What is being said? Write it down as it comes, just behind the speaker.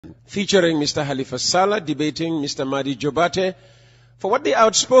featuring Mr. Halifa Sallah debating Mr. Madi Jobarteh for what the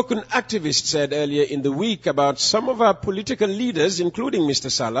outspoken activist said earlier in the week about some of our political leaders, including Mr.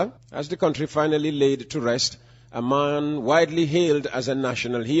 Sallah, as the country finally laid to rest a man widely hailed as a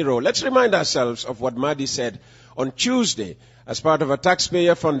national hero. Let's remind ourselves of what Madi said on Tuesday as part of a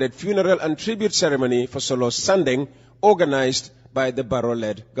taxpayer-funded funeral and tribute ceremony for Salah's Sanding, organized by the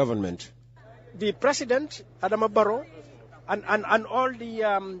Barrow-led government. The President, Adama Barrow, and all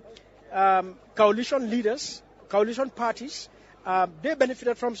the coalition leaders, coalition parties, they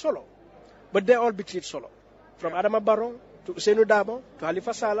benefited from Sallah, but they all betrayed Sallah. From Adama Barrow to Ousseynou Dabo, to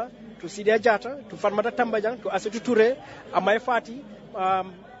Halifa Sallah, to Sidia Jatta, to Fatmata Tambajang, to Assetou Touré, Amai Fati,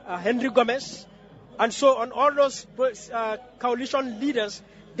 Henry Gomez, and so on. All those coalition leaders,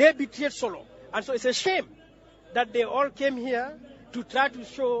 they betrayed Sallah. And so it's a shame that they all came here to try to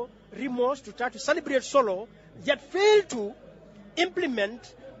show remorse, to try to celebrate Sallah, yet failed to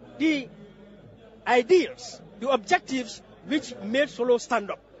implement the ideals, the objectives which made Sallah stand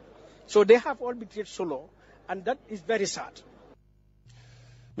up. So they have all betrayed Sallah, and that is very sad.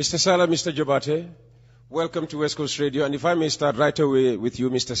 Mr. Sallah, Mr. Jobarteh, welcome to West Coast Radio. And if I may start right away with you,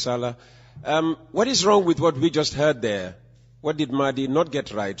 Mr. Sallah, what is wrong with what we just heard there? What did Madi not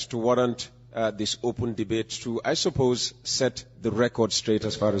get right to warrant this open debate to, I suppose, set the record straight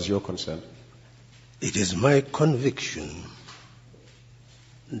as far as you're concerned? It is my conviction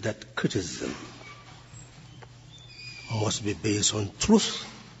that criticism must be based on truth,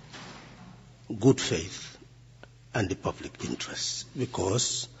 good faith, and the public interest.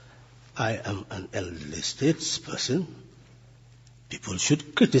 Because I am an elderly statesperson, people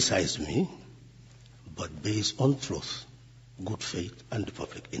should criticize me, but based on truth, good faith, and the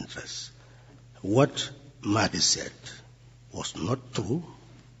public interest. What Madi said was not true,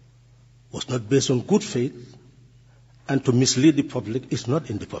 was not based on good faith, and to mislead the public is not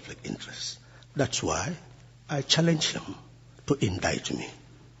in the public interest. That's why I challenge him to indict me.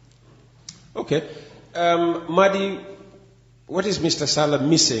 Okay. Madi, what is Mr. Sallah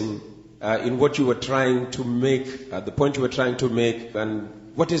missing in what you were trying to make, the point you were trying to make, and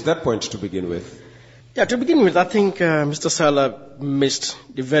what is that point to begin with? Yeah, to begin with, I think Mr. Sallah missed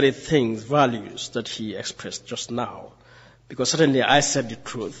the very things, values that he expressed just now. Because certainly I said the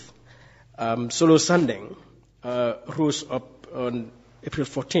truth. Salah's Sanding rose up on April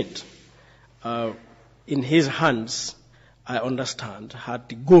 14th. In his hands, I understand, had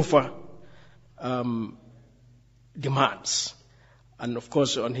the gopher demands. And of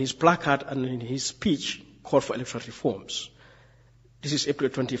course, on his placard and in his speech, called for electoral reforms. This is April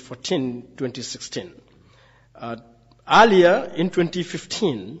 2014, 2016. Earlier, in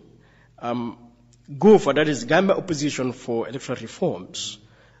 2015, GOFA, that is Gambia Opposition for Electoral Reforms,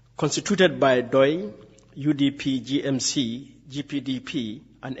 constituted by DOI, UDP, GMC, GPDP,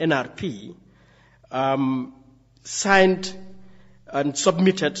 and NRP, signed and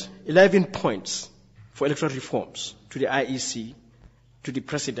submitted 11 points for electoral reforms to the IEC, to the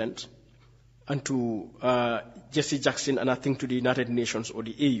President, and to Jesse Jackson, and I think to the United Nations or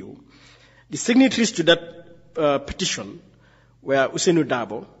the AU. The signatories to that petition were Ousseynou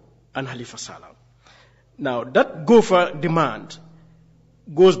Dabo and Halifa Sallah. Now, that GOFA demand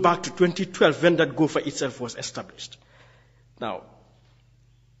goes back to 2012 when that GOFA itself was established. Now,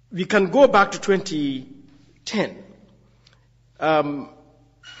 we can go back to 2010.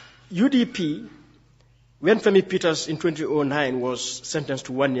 UDP, when Femi Peters in 2009 was sentenced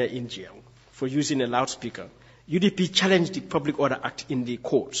to 1 year in jail for using a loudspeaker, UDP challenged the Public Order Act in the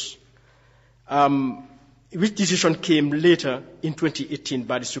courts, which decision came later in 2018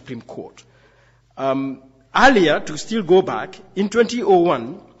 by the Supreme Court. Earlier, to still go back, in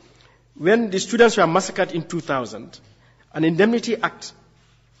 2001, when the students were massacred in 2000, an indemnity act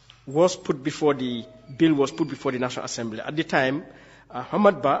was put before the bill was put before the National Assembly. At the time,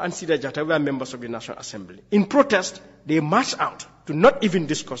 Hamad Ba and Sida Jatta were members of the National Assembly. In protest, they marched out to not even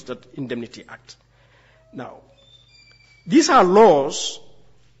discuss that indemnity act. Now, these are laws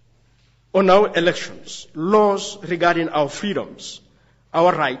on our elections, laws regarding our freedoms,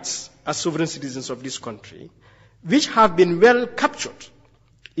 our rights as sovereign citizens of this country, which have been well captured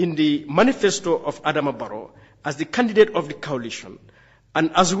in the manifesto of Adama Barrow as the candidate of the coalition,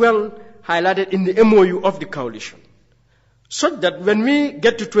 and as well highlighted in the MOU of the coalition. So that when we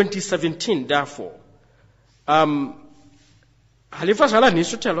get to 2017, therefore, Halifa Sallah needs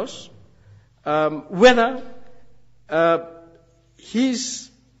to tell us whether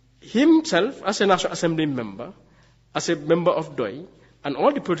himself as a National Assembly member, as a member of DOI, and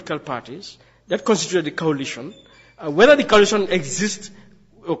all the political parties that constitute the coalition, whether the coalition exists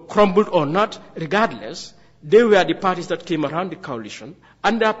or crumbled or not, regardless, they were the parties that came around the coalition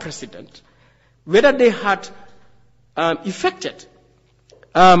under president, whether they had effected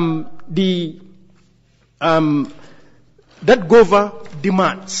that Gova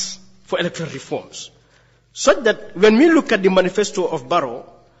demands for electoral reforms, such that when we look at the manifesto of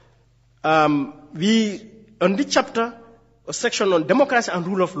Barrow, we, on the chapter or section on democracy and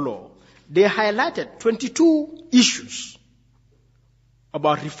rule of law, they highlighted 22 issues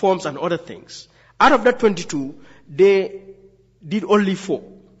about reforms and other things. Out of that 22, they did only 4.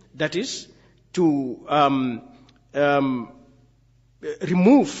 That is, to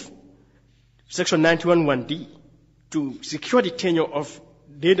remove Section 91(1)(d) to secure the tenure of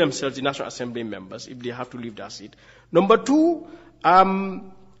they themselves, the National Assembly members, if they have to leave their seat. Number 2,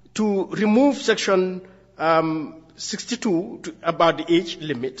 to remove Section 62 about the age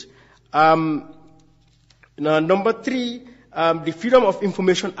limit. Number 3, the Freedom of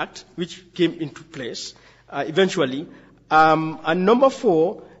Information Act, which came into place eventually. And number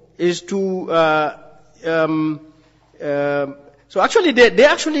 4 is to so actually they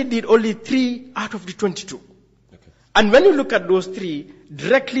actually did only 3 out of the 22. Okay. And when you look at those 3,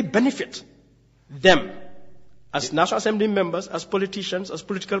 directly benefit them as National Assembly members, as politicians, as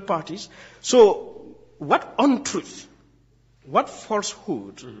political parties. So what untruth, what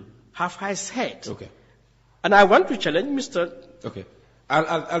falsehood have I said? Okay. And I want to challenge Mr. Okay.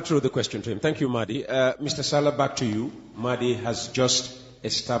 I'll throw the question to him. Thank you, Madi. Mr. Sallah, back to you. Madi has just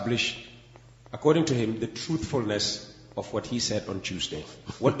established, according to him, the truthfulness of what he said on Tuesday.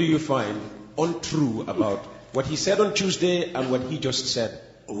 What do you find untrue about what he said on Tuesday and what he just said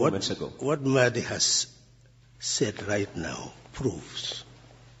moments ago? What Madi has said right now proves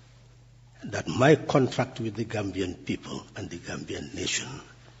that my contract with the Gambian people and the Gambian nation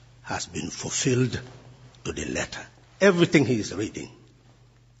has been fulfilled to the letter. Everything he is reading,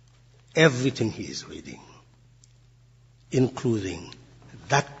 including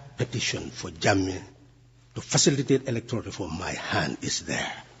that petition for Jammeh to facilitate electoral reform, my hand is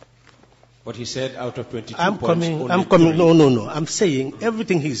there. What he said out of 22 I'm points, coming. No. I'm saying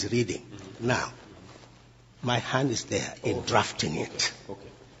everything he's reading. Now, my hand is there in drafting it. Okay.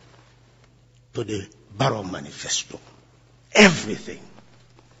 To the Barrow Manifesto. Everything.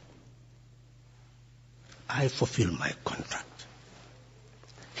 I fulfill my contract.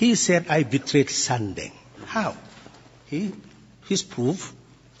 He said I betrayed Sandeng. How? His proof,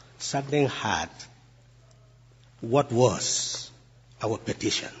 Sandeng had what was our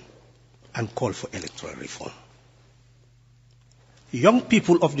petition and called for electoral reform. Young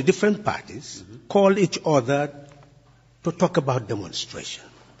people of the different parties called each other to talk about demonstration.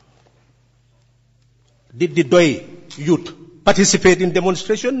 Did the Doi youth participate in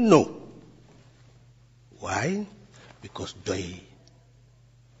demonstration? No. Why? Because Doi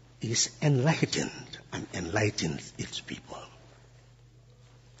is enlightened and enlightens its people.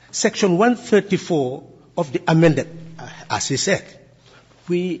 Section 134 of the amended, as he said,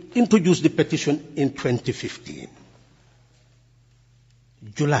 we introduced the petition in 2015.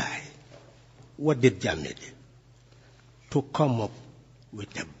 July, what did Jammeh do? To come up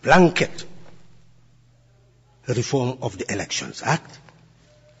with a blanket reform of the Elections Act,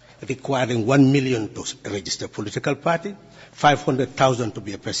 requiring 1 million to register a political party, 500,000 to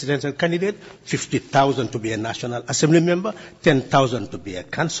be a presidential candidate, 50,000 to be a National Assembly member, 10,000 to be a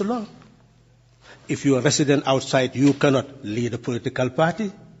councillor. If you are a resident outside, you cannot lead a political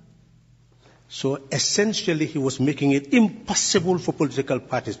party. So essentially, he was making it impossible for political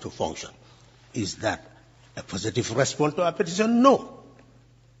parties to function. Is that a positive response to our petition? No.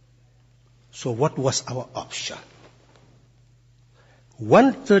 So what was our option?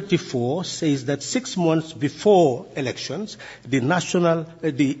 134 says that 6 months before elections, the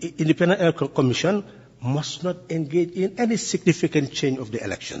Independent Electoral Commission must not engage in any significant change of the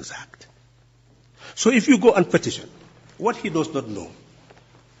Elections Act. So if you go and petition, what he does not know,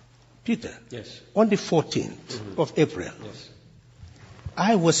 Peter, yes, on the 14th of April, yes,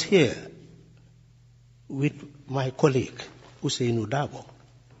 I was here with my colleague, Usainu Dabo.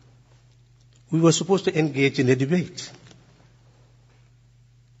 We were supposed to engage in a debate.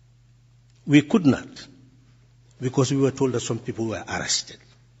 We could not, because we were told that some people were arrested.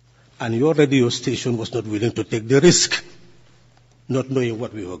 And your radio station was not willing to take the risk, not knowing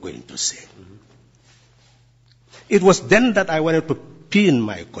what we were going to say. It was then that I wanted to pin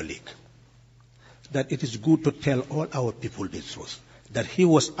my colleague that it is good to tell all our people the truth, that he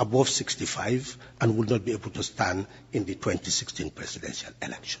was above 65 and would not be able to stand in the 2016 presidential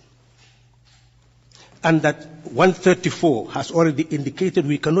election. And that 134 has already indicated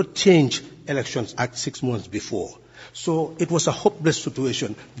we cannot change Elections Act 6 months before. So it was a hopeless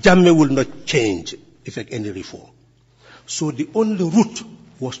situation. Jammeh will not change effect any reform. So the only route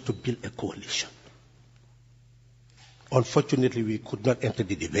was to build a coalition. Unfortunately, we could not enter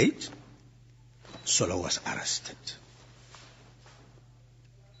the debate. Sallah was arrested.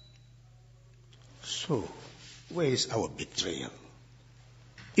 So, where is our betrayal?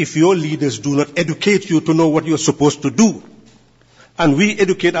 If your leaders do not educate you to know what you're supposed to do, and we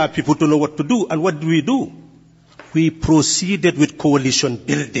educate our people to know what to do, and what do? We proceeded with coalition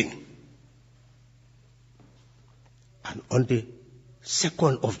building. And on the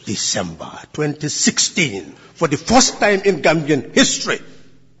 2nd of December 2016, for the first time in Gambian history,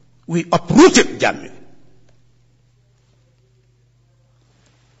 we uprooted Jammeh.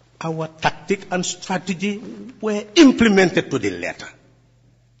 Our tactic and strategy were implemented to the letter.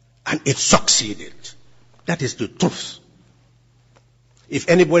 And it succeeded. That is the truth. If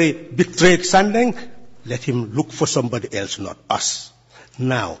anybody betrayed Sandeng, let him look for somebody else, not us.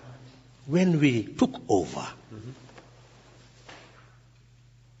 Now, when we took over,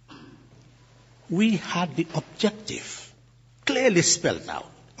 we had the objective clearly spelled out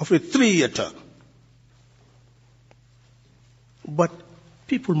of a 3-year term. But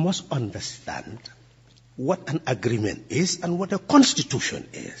people must understand what an agreement is and what a constitution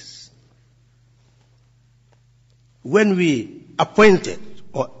is. When we appointed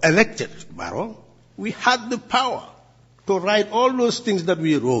or elected Barrow, we had the power to write all those things that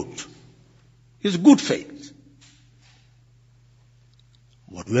we wrote. It's good faith.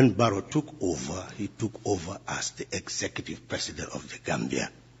 But when Barrow took over, he took over as the executive president of the Gambia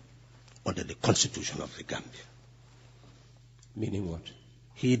under the constitution of the Gambia. Meaning what?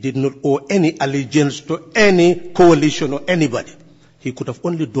 He did not owe any allegiance to any coalition or anybody. He could have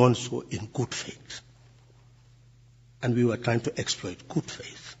only done so in good faith. And we were trying to exploit good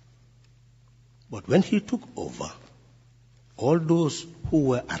faith. But when he took over, all those who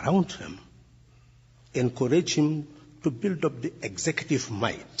were around him encouraged him to build up the executive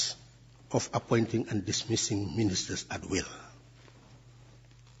might of appointing and dismissing ministers at will.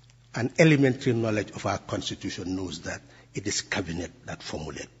 An elementary knowledge of our constitution knows that it is cabinet that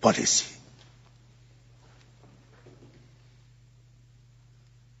formulates policy.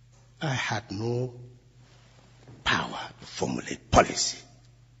 I had no power to formulate policy.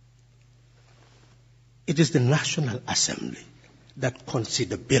 It is the National Assembly that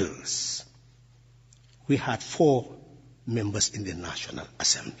considers bills. We had 4 members in the National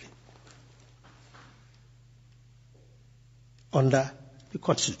Assembly. Under the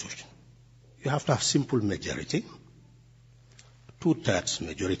Constitution, you have to have simple majority, 2/3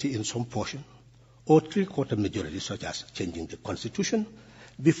 majority in some portion, or 3/4 majority, such as changing the Constitution,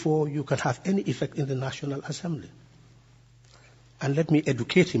 before you can have any effect in the National Assembly. And let me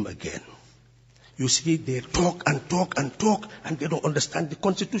educate him again. You see, they talk and talk and talk, and they don't understand the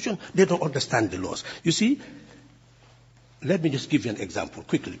Constitution, they don't understand the laws. You see, let me just give you an example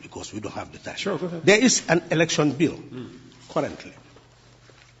quickly, because we don't have the time. Sure, go ahead. There is an election bill currently.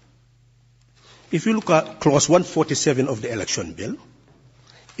 If you look at clause 147 of the election bill,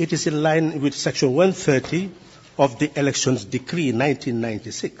 it is in line with section 130 of the Elections Decree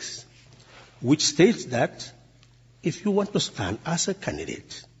 1996, which states that if you want to stand as a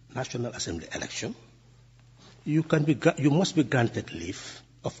candidate, National Assembly election, you must be granted leave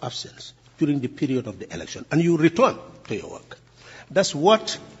of absence during the period of the election, and you return to your work. That's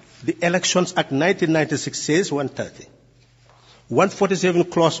what the Elections Act 1996 says, 130. 147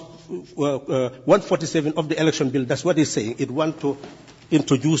 clause 147 of the election bill, that's what it's saying. It wants to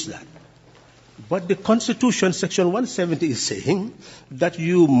introduce that. But the Constitution, section 170, is saying that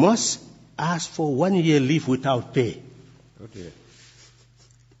you must ask for 1 year leave without pay. Okay.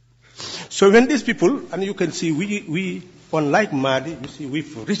 So when these people, and you can see, we unlike Madi, you see,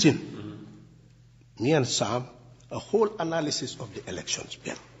 we've written, me and Sam, a whole analysis of the elections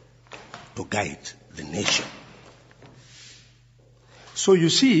bill to guide the nation. So you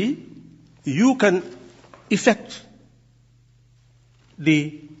see, you can effect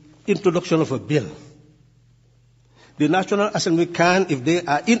the introduction of a bill. The National Assembly can, if they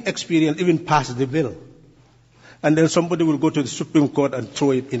are inexperienced, even pass the bill. And then somebody will go to the Supreme Court and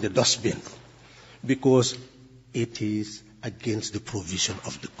throw it in the dustbin, because it is against the provision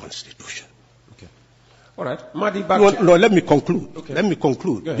of the Constitution. Okay. All right. Madi, no, let me conclude. Okay. Let me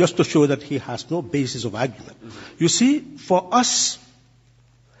conclude, just to show that he has no basis of argument. You see, for us,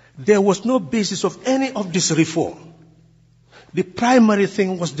 there was no basis of any of this reform. The primary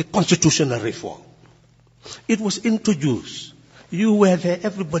thing was the constitutional reform. It was introduced. You were there,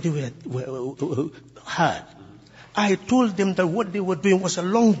 everybody heard. I told them that what they were doing was a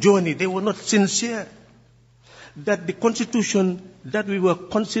long journey. They were not sincere. That the constitution that we were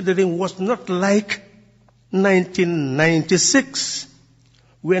considering was not like 1996,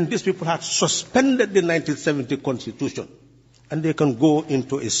 when these people had suspended the 1970 Constitution, and they can go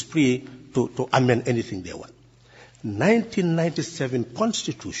into a spree to amend anything they want. 1997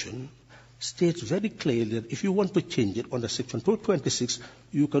 Constitution states very clearly that if you want to change it under Section 226,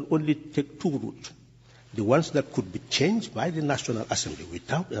 you can only take two routes. The ones that could be changed by the National Assembly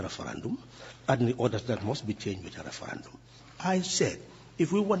without a referendum, and the others that must be changed with a referendum. I said,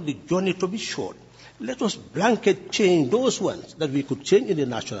 if we want the journey to be short, let us blanket change those ones that we could change in the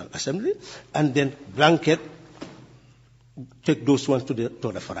National Assembly, and then blanket take those ones to the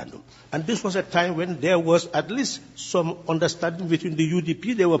referendum. And this was a time when there was at least some understanding between the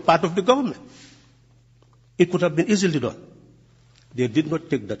UDP. They were part of the government. It could have been easily done. They did not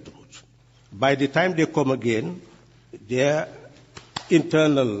take that route. By the time they come again, their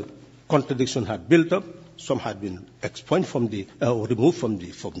internal contradiction had built up. Some had been expunged from the, removed from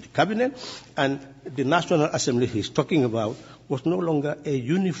the cabinet, and the National Assembly he's talking about was no longer a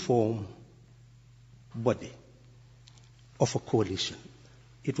uniform body of a coalition.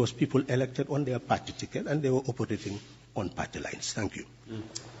 It was people elected on their party ticket, and they were operating on party lines. Thank you.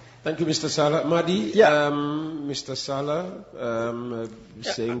 Thank you, Mr. Sallah. Madi, Mr. Sallah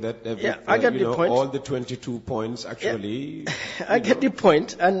saying that I get the point. all the 22 points actually... I get the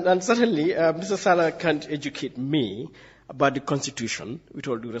point, and certainly Mr. Sallah can't educate me about the Constitution, with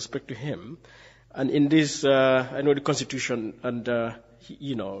all due respect to him. And in this, I know the Constitution, and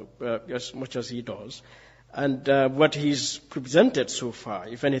as much as he does. And what he's presented so far,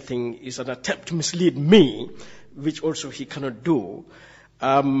 if anything, is an attempt to mislead me, which also he cannot do.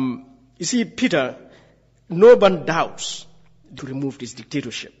 You see, Peter, no one doubts to remove this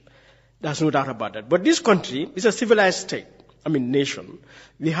dictatorship. There's no doubt about that. But this country is a civilized state, nation.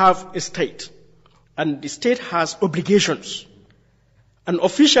 We have a state, and the state has obligations. And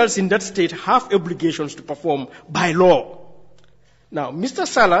officials in that state have obligations to perform by law. Now, Mr.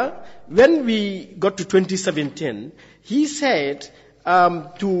 Sallah, when we got to 2017, he said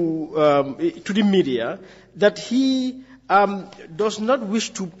to the media that he does not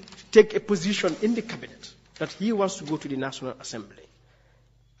wish to take a position in the cabinet, that he wants to go to the National Assembly.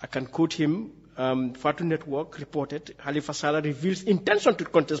 I can quote him. Fatu Network reported Halifa Sallah reveals intention to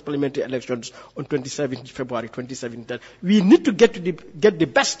contest parliamentary elections on 27 February 2017. We need to get the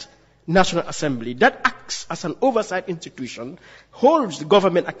best National Assembly that acts as an oversight institution, holds the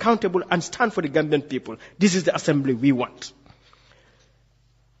government accountable, and stands for the Gambian people. This is the assembly we want.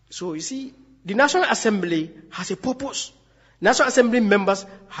 So you see, the National Assembly has a purpose. National Assembly members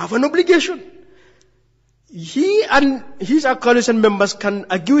have an obligation. He and his coalition members can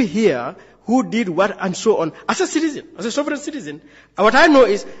argue here who did what and so on. As a citizen, as a sovereign citizen, what I know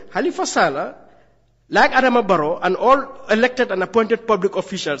is Halifa Sallah, like Adama Barrow, and all elected and appointed public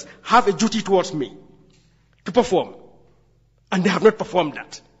officials have a duty towards me to perform. And they have not performed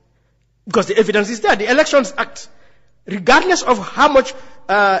that. Because the evidence is there. The Elections Act, regardless of how much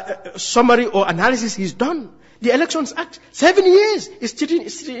summary or analysis is done, the Elections Act, 7 years is sitting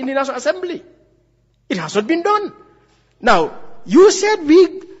in the National Assembly. It has not been done. Now, you said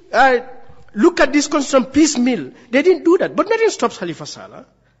we look at this constitution piecemeal. They didn't do that. But nothing stops Halifa Sallah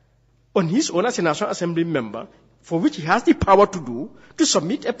on his own as a National Assembly member, for which he has the power to do, to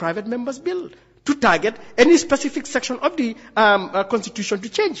submit a private member's bill to target any specific section of the constitution to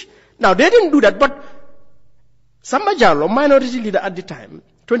change. Now, they didn't do that, but Samba Jallow, minority leader at the time,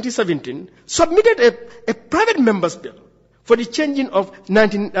 2017, submitted a private member's bill for the changing of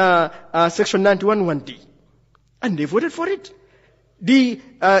Section 91(1)(d). And they voted for it. The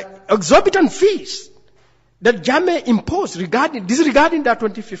exorbitant fees that Jammeh imposed disregarding their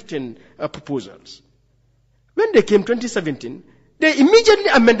 2015 proposals. When they came 2017, they immediately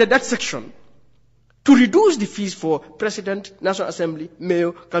amended that section to reduce the fees for President, National Assembly,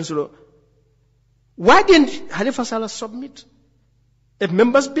 Mayor, Councillor. Why didn't Halifa Sallah submit a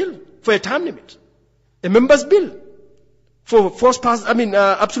member's bill for a term limit? A member's bill for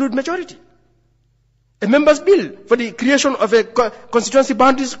absolute majority. A member's bill for the creation of a constituency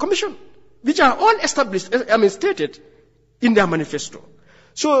boundaries commission, which are all established, stated in their manifesto.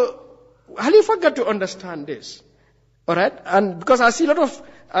 So, Halifa got to understand this. Alright? And because I see a lot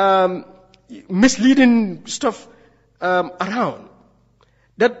of misleading stuff around,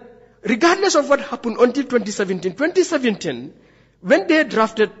 that regardless of what happened until 2017, when they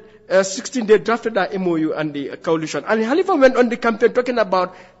drafted they drafted the MOU and the coalition, and Halifa went on the campaign talking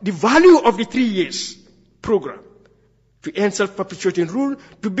about the value of the 3 years program to end self-perpetuating rule,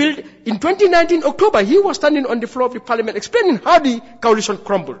 to build. In 2019 October, he was standing on the floor of the parliament explaining how the coalition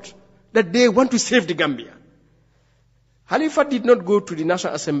crumbled, that they want to save the Gambia. Halifa did not go to the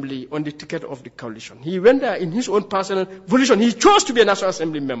National Assembly on the ticket of the coalition. He went there in his own personal volition. He chose to be a National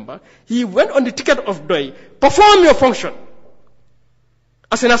Assembly member. He went on the ticket of DOI. Perform your function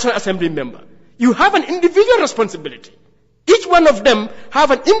as a National Assembly member. You have an individual responsibility. Each one of them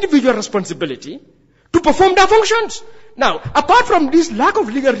have an individual responsibility to perform their functions. Now, apart from this lack of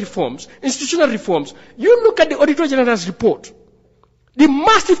legal reforms, institutional reforms, you look at the Auditor General's report, the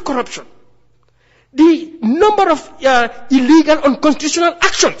massive corruption, the number of illegal, unconstitutional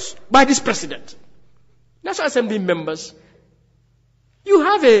actions by this president. National Assembly members, you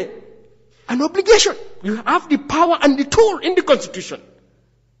have an obligation. You have the power and the tool in the Constitution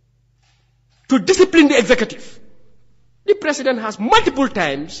to discipline the executive. The president has multiple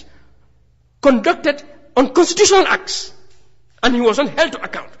times conducted unconstitutional acts, and he was not held to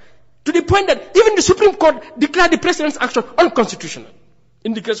account, to the point that even the Supreme Court declared the president's action unconstitutional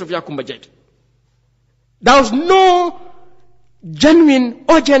in the case of Yakumba Jaita. There was no genuine,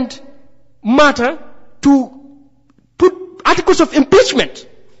 urgent matter to put articles of impeachment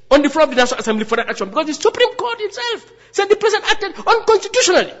on the floor of the National Assembly for that action, because the Supreme Court itself said the president acted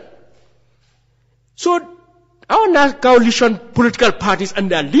unconstitutionally. So, our coalition political parties and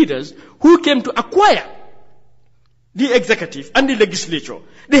their leaders who came to acquire the executive and the legislature,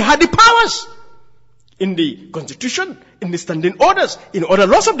 they had the powers in the constitution, in the standing orders, in other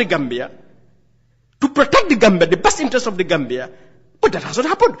laws of the Gambia, to protect the Gambia, the best interest of the Gambia. But that has not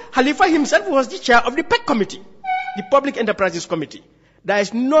happened. Halifa himself was the chair of the PEC committee, the Public Enterprises Committee. There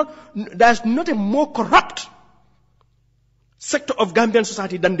is not a more corrupt sector of Gambian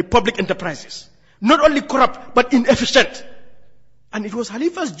society than the public enterprises. Not only corrupt, but inefficient. And it was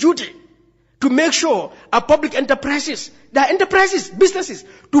Halifa's duty to make sure our public enterprises, their enterprises, businesses,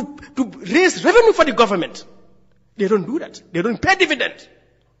 to raise revenue for the government. They don't do that. They don't pay dividend.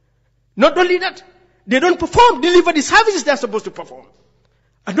 Not only that, they don't deliver the services they are supposed to perform.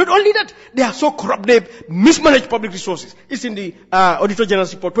 And not only that, they are so corrupt, they mismanage public resources. It's in the Auditor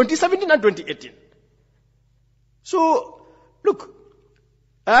General's report 2017 and 2018. So, look,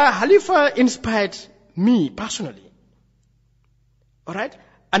 Halifa inspired me personally. All right?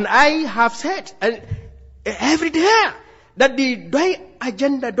 And I have said every day that the DOI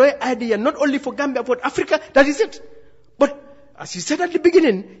agenda, DOI idea, not only for Gambia, but Africa, that is it. But as he said at the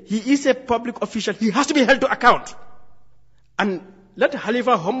beginning, he is a public official. He has to be held to account. And let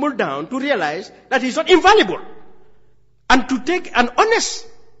Halifa humble down to realize that he's not infallible. And to take an honest,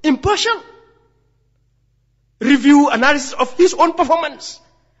 impartial review, analysis of his own performance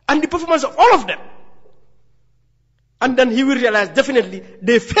and the performance of all of them. And then he will realize definitely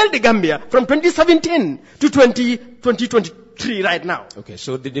they failed the Gambia from 2017 to 2023 right now. Okay,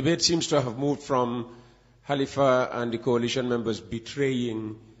 so the debate seems to have moved from Halifa and the coalition members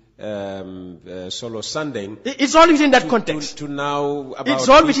betraying Solo Sandeng. It's all within that context. To now about it's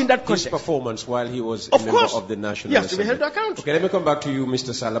all within that context. His performance while he was a member of the National Assembly. Yes, to be held to account. Okay, let me come back to you,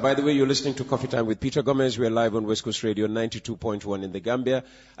 Mr. Sallah. By the way, you're listening to Coffee Time with Peter Gomez. We're live on West Coast Radio 92.1 in the Gambia.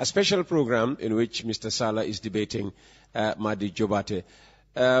 A special program in which Mr. Sallah is debating Madi Jobarteh.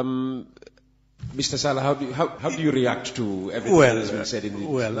 Mr. Sallah, how do you react to everything that has been said in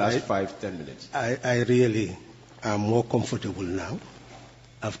the last 5-10 minutes? I really am more comfortable now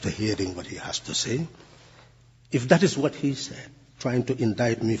after hearing what he has to say. If that is what he said, trying to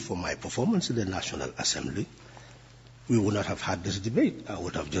indict me for my performance in the National Assembly, we would not have had this debate. I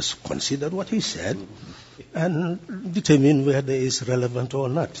would have just considered what he said and determined whether it is relevant or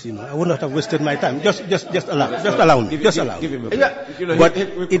not. You know, I would not have wasted my time. Just allow me. But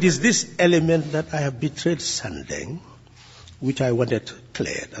it is this element that I have betrayed Sandeng, which I wanted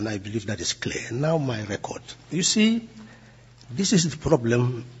cleared, and I believe that is clear. Now my record. You see, this is the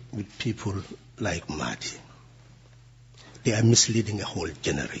problem with people like Madi. They are misleading a whole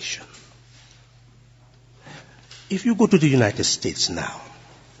generation. If you go to the United States now,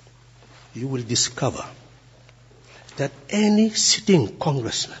 you will discover that any sitting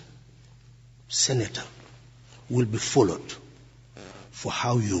congressman, senator, will be followed for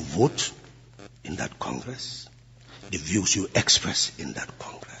how you vote in that Congress, the views you express in that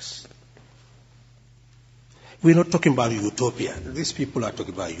Congress. We're not talking about utopia. These people are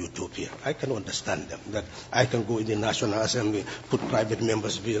talking about utopia. I can understand them, that I can go in the National Assembly, put private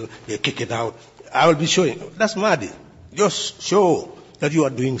members' bill, they kick it out. I will be showing. That's Madi. Just show that you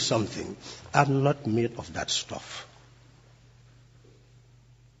are doing something. I'm not made of that stuff.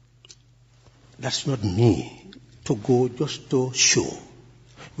 That's not me to go just to show.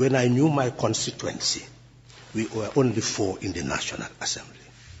 When I knew my constituency, we were only 4 in the National Assembly.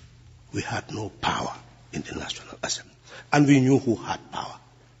 We had no power in the National Assembly. And we knew who had power.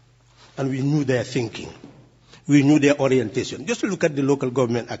 And we knew their thinking. We knew their orientation. Just look at the Local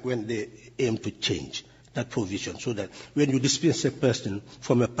Government Act when they aim to change that provision so that when you dismiss a person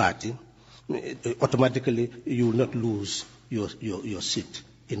from a party, automatically you will not lose your seat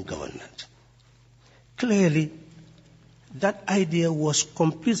in government. Clearly, that idea was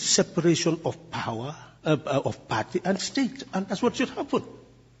complete separation of power, of party and state, and that's what should happen.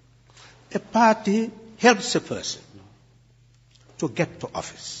 A party helps a person to get to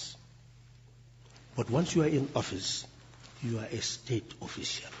office. But once you are in office, you are a state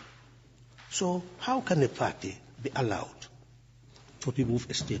official. So how can a party be allowed to remove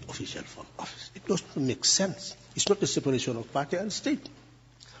a state official from office? It doesn't make sense. It's not a separation of party and state.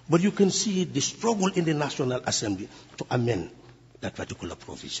 But you can see the struggle in the National Assembly to amend that particular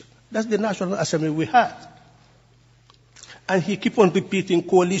provision. That's the National Assembly we had. And he keep on repeating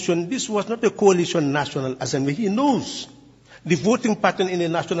coalition. This was not a coalition National Assembly. He knows. The voting pattern in the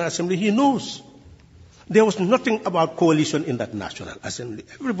National Assembly, he knows. There was nothing about coalition in that National Assembly.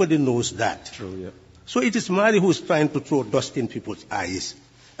 Everybody knows that. True, yeah. So it is Madi who is trying to throw dust in people's eyes.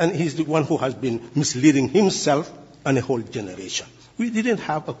 And he's the one who has been misleading himself and a whole generation. We didn't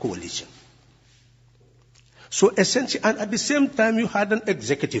have a coalition. So essentially, and at the same time, you had an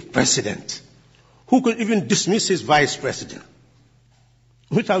executive president who could even dismiss his vice president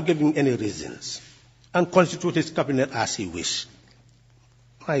without giving any reasons and constitute his cabinet as he wished.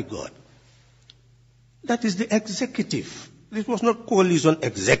 My God. That is the executive. This was not coalition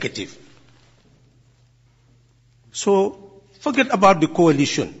executive. So forget about the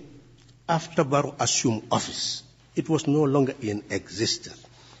coalition. After Barrow assumed office, it was no longer in existence.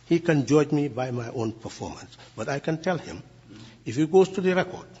 He can judge me by my own performance. But I can tell him, if he goes to the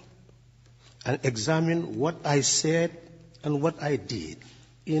record and examine what I said and what I did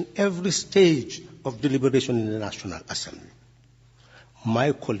in every stage of deliberation in the National Assembly,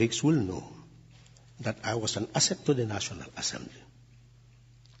 my colleagues will know that I was an asset to the National Assembly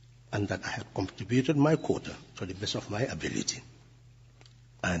and that I had contributed my quota to the best of my ability.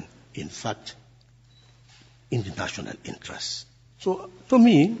 And in fact, in the national interest. So, to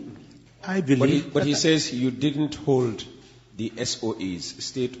me, I believe... But he says you didn't hold the SOEs,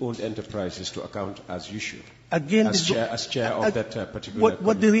 state-owned enterprises, to account as you should. Again, as chair of that particular...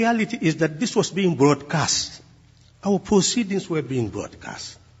 What the reality is that this was being broadcast. Our proceedings were being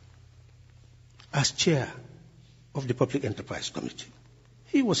broadcast. As chair of the Public Enterprise Committee,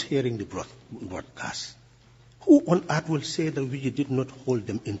 he was hearing the broadcast. Who on earth will say that we did not hold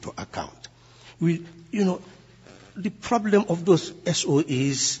them into account? The problem of those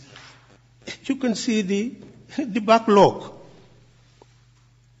SOEs, you can see the backlog.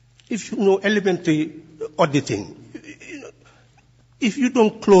 If you know elementary auditing, if you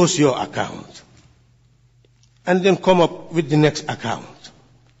don't close your account and then come up with the next account,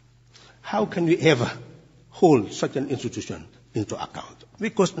 how can we ever hold such an institution into account?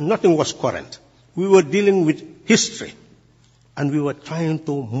 Because nothing was current. We were dealing with history, and we were trying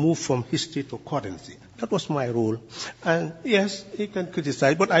to move from history to currency. That was my role. And yes, he can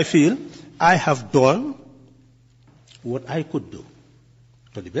criticize, but I feel I have done what I could do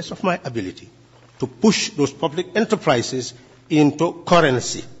to the best of my ability to push those public enterprises into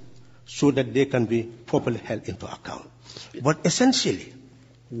currency so that they can be properly held into account. But essentially,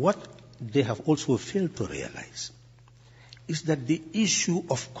 what they have also failed to realize is that the issue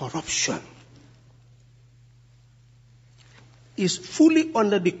of corruption is fully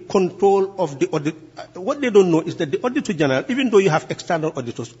under the control of the audit. What they don't know is that the Auditor General, even though you have external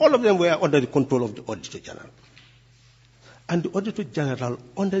auditors, all of them were under the control of the Auditor General. And the Auditor General,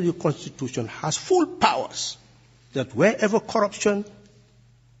 under the Constitution, has full powers that wherever corruption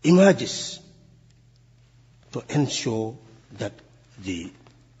emerges, to ensure that the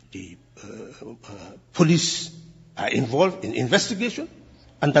police are involved in investigation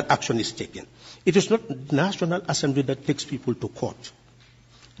and that action is taken. It is not the National Assembly that takes people to court.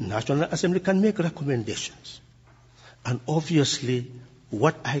 The National Assembly can make recommendations. And obviously,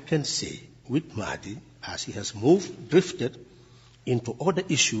 what I can say with Madi, as he has drifted into other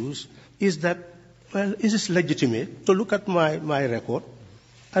issues, is that, well, it is legitimate to look at my record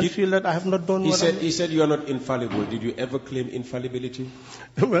and feel that I have not done what He said you are not infallible. Did you ever claim infallibility?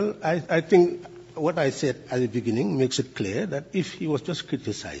 Well, I think what I said at the beginning makes it clear that if he was just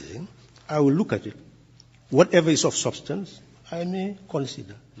criticizing, I will look at it. Whatever is of substance, I may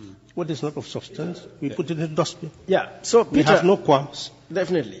consider. What is not of substance, we put it in the dustbin. Yeah, so Peter, we have no qualms.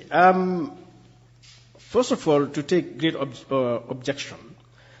 Definitely. First of all, to take great objection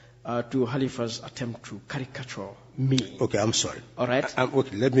to Halifa's attempt to caricature me. Okay, I'm sorry. All right.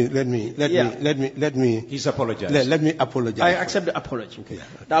 Okay, let me. He's apologized. Let me apologize. I accept the apology. Okay.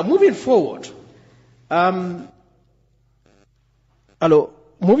 Now, moving forward, Hello,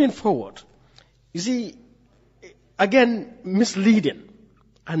 moving forward, you see, again, misleading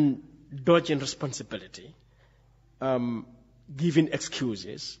and dodging responsibility, giving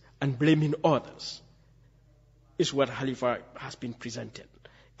excuses and blaming others is what Halifa has been presented.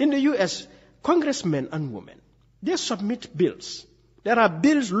 In the U.S., congressmen and women, they submit bills. There are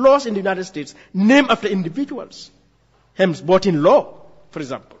bills, laws in the United States named after individuals. Hence, voting law, for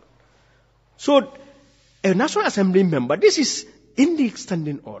example. So, a National Assembly member, this is in the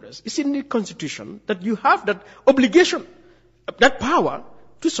standing orders, it's in the Constitution that you have that obligation, that power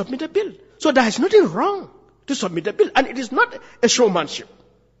to submit a bill. So there is nothing wrong to submit a bill, and it is not a showmanship.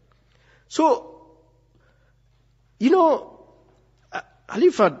 So,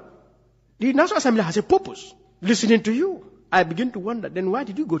 Halifa, the National Assembly has a purpose. Listening to you, I begin to wonder, then why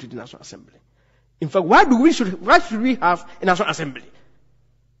did you go to the National Assembly? In fact, why should we have a National Assembly?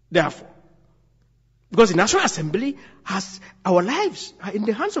 Therefore, because the National Assembly has, our lives are in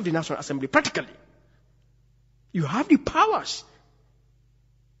the hands of the National Assembly, practically. You have the powers.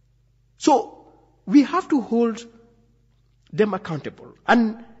 So, we have to hold them accountable.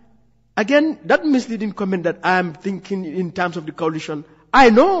 And again, that misleading comment that I am thinking in terms of the coalition, I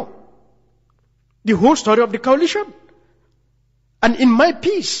know the whole story of the coalition. And in my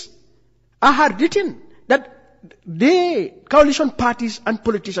piece, I had written that they, coalition parties and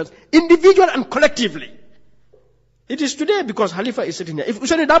politicians, individual and collectively. It is today because Halifa is sitting here. If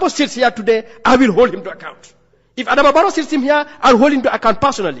Usaini Dabo sits here today, I will hold him to account. If Adama Barrow sits him here, I'll hold him to account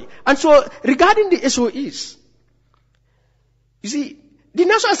personally. And so, regarding the SOEs, you see, the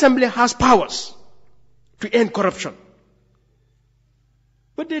National Assembly has powers to end corruption.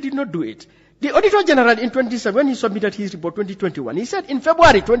 But they did not do it. The Auditor General in 2017, when he submitted his report 2021, he said in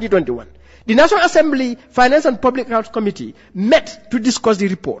February 2021, the National Assembly Finance and Public Health Committee met to discuss the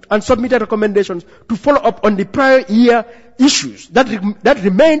report and submitted recommendations to follow up on the prior year issues that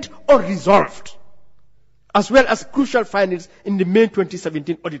remained unresolved, as well as crucial findings in the May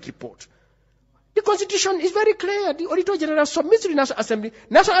 2017 audit report. The Constitution is very clear. The Auditor General submits to the National Assembly.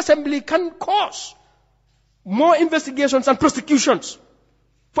 National Assembly can cause more investigations and prosecutions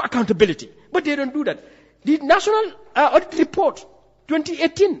for accountability. But they don't do that. The National Audit Report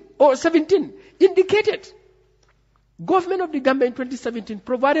 2018 or 17 indicated government of the Gambia in 2017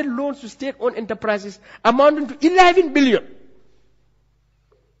 provided loans to state-owned enterprises amounting to 11 billion.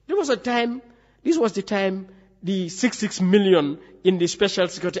 This was the time the 66 million in the special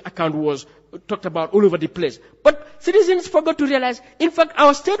security account was talked about all over the place. But citizens forgot to realize, in fact,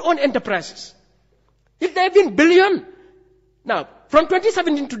 our state-owned enterprises, 11 billion. Now, from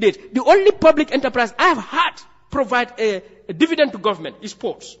 2017 to date, the only public enterprise I have had provide a dividend to government is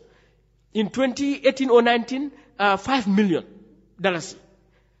ports. In 2018 or 19, $5 million.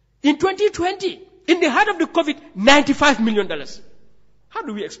 In 2020, in the heart of the COVID, $95 million. How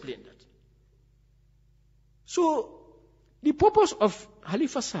do we explain that? So, the purpose of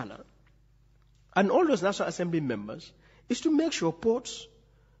Halifa Sallah and all those National Assembly members is to make sure ports,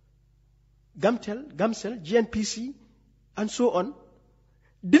 GAMCEL, GNPC, and so on,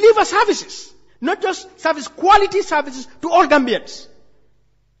 deliver services, not just quality services to all Gambians.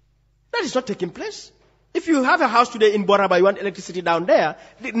 That is not taking place. If you have a house today in Boraba, you want electricity down there,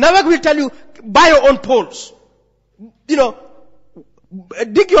 NAWAC will tell you, buy your own poles.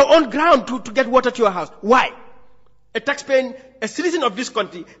 Dig your own ground to get water to your house. Why? A taxpaying, a citizen of this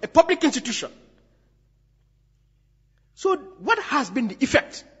country, a public institution. So what has been the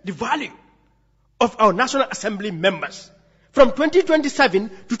effect, the value of our National Assembly members from 2027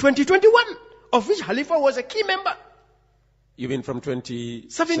 to 2021, of which Halifa was a key member? You mean from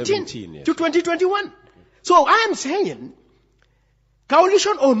 2017 yes. To 2021. So I am saying,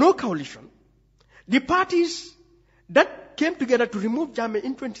 coalition or no coalition, the parties that came together to remove Jammeh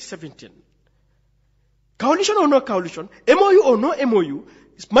in 2017, coalition or no coalition, MOU or no MOU,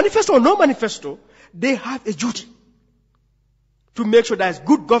 manifesto or no manifesto, they have a duty to make sure there is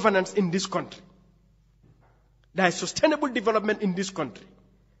good governance in this country. There is sustainable development in this country.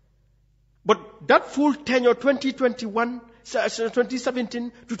 But that full tenure,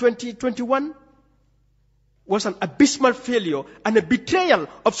 2017 to 2021, was an abysmal failure and a betrayal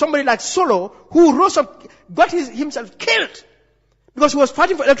of somebody like Solo, who rose up, got himself killed because he was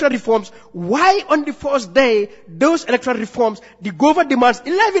fighting for electoral reforms. Why on the first day, those electoral reforms, the government demands,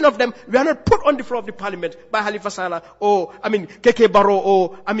 11 of them were not put on the floor of the parliament by Halifa Sallah, or, KK Barrow,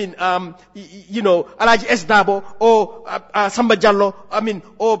 or, Alaji S. Dabo, or, Samba Jallo,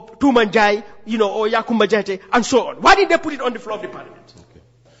 or Tuman Jai, or Yakumba Jete, and so on. Why did they put it on the floor of the parliament?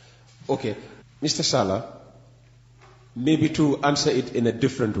 Okay. Mr. Sallah, maybe to answer it in a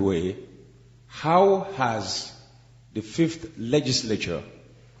different way, how has the 5th legislature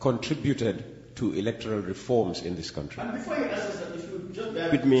contributed to electoral reforms in this country? And before you answer that, if you just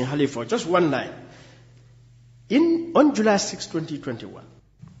bear with me, Halifa, just one line. On July 6, 2021,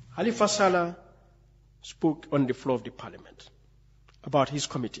 Halifa Sallah spoke on the floor of the parliament about his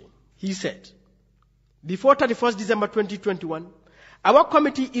committee. He said, before 31st December 2021, our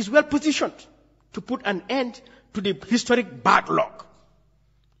committee is well positioned to put an end to the historic backlog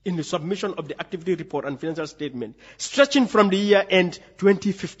in the submission of the activity report and financial statement stretching from the year end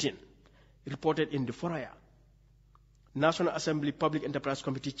 2015, reported in the Foraya. National Assembly Public Enterprise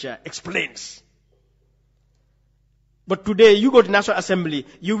Committee Chair explains. But today, you go to National Assembly,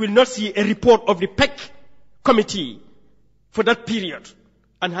 you will not see a report of the PEC committee for that period.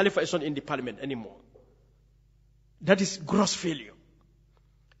 And Halifa is not in the parliament anymore. That is gross failure.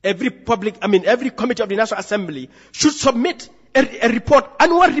 Every committee of the National Assembly should submit a report,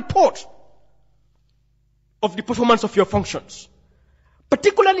 annual report of the performance of your functions.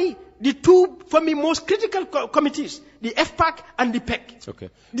 Particularly the two, for me, most critical committees, the FPAC and the PEC. Okay.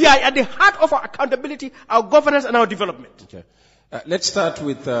 They are at the heart of our accountability, our governance and our development. Okay. Let's start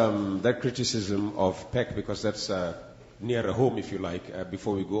with that criticism of PEC, because that's nearer home, if you like,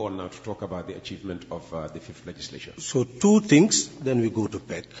 before we go on now to talk about the achievement of the 5th legislature. So 2 things, then we go to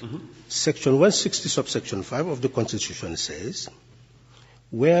PEC. Section 160, subsection 5 of the Constitution says,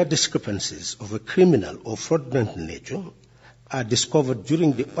 where discrepancies of a criminal or fraudulent nature are discovered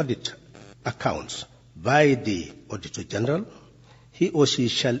during the audit accounts by the Auditor General, he or she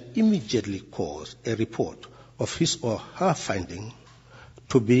shall immediately cause a report of his or her finding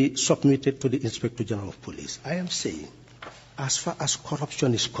to be submitted to the Inspector General of Police. I am saying, as far as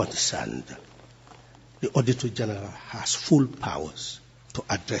corruption is concerned, the Auditor General has full powers to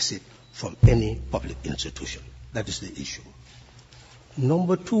address it from any public institution. That is the issue.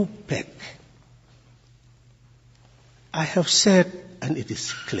 Number 2, PEC. I have said, and it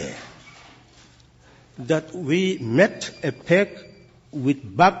is clear, that we met a PEC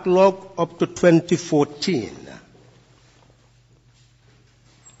with backlog up to 2014.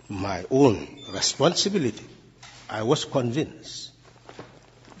 My own responsibility. I was convinced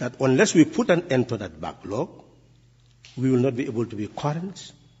that unless we put an end to that backlog, we will not be able to be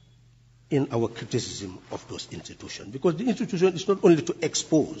current in our criticism of those institutions. Because the institution is not only to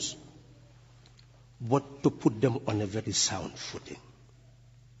expose, but to put them on a very sound footing.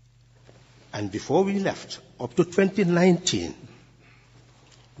 And before we left, up to 2019,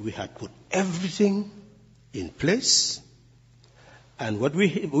 we had put everything in place. And what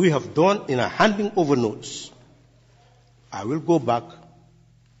we have done in our handing over notes, I will go back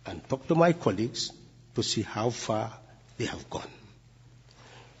and talk to my colleagues to see how far they have gone.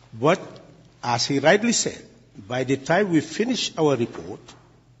 But as he rightly said, by the time we finish our report,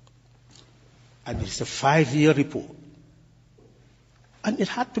 and it's a 5-year report, and it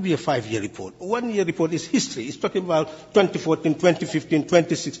had to be a 5-year report. 1-year report is history. It's talking about 2014, 2015,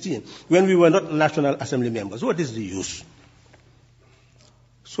 2016, when we were not National Assembly members. What is the use?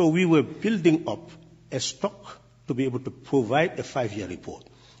 So we were building up a stock to be able to provide a 5-year report.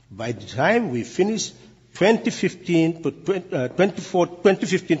 By the time we finished 2015 to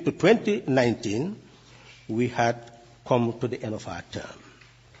 2019, we had come to the end of our term.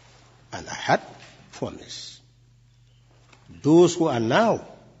 And I had promised those who are now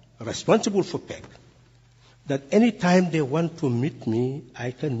responsible for PEC that any time they want to meet me,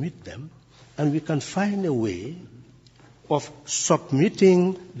 I can meet them, and we can find a way of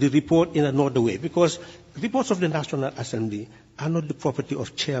submitting the report in another way, because reports of the National Assembly are not the property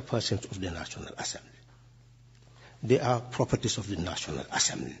of chairpersons of the National Assembly. They are properties of the National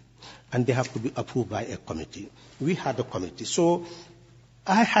Assembly, and they have to be approved by a committee. We had a committee. So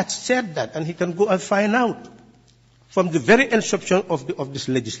I had said that, and he can go and find out from the very inception of this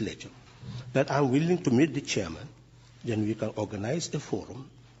legislature that I'm willing to meet the chairman. Then we can organize a forum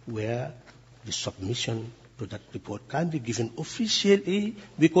where the submission to that report can be given officially,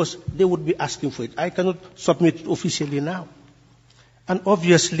 because they would be asking for it. I cannot submit it officially now. And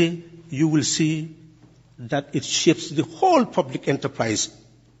obviously, you will see that it shapes the whole public enterprise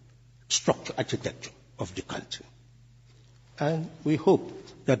structure, architecture of the country. And we hope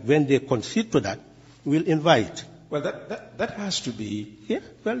that when they concede to that, we'll invite. Well, that has to be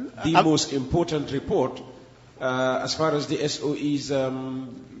the most important report as far as the SOEs,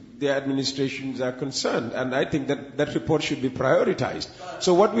 their administrations are concerned. And I think that report should be prioritized.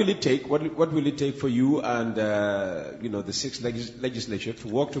 So what will it take? What will it take for you and the 6th legislature to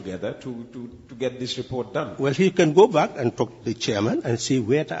work together to get this report done? Well, he can go back and talk to the chairman and see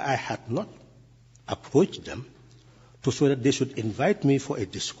whether I had not approached them so that they should invite me for a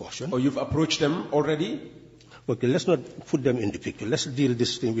discussion. Or you've approached them already? Okay, let's not put them in the picture. Let's deal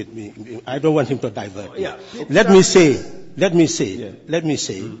this thing with me. I don't want him to divert. Yeah. Let me say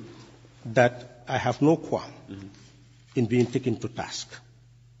that I have no qualm in being taken to task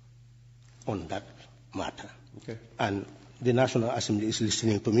on that matter. Okay. And the National Assembly is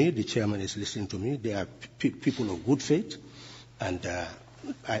listening to me, the chairman is listening to me. They are people of good faith, and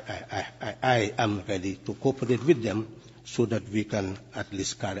I am ready to cooperate with them so that we can at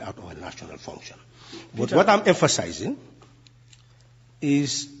least carry out our national function. But what I'm emphasizing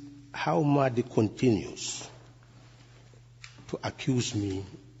is how Madi continues to accuse me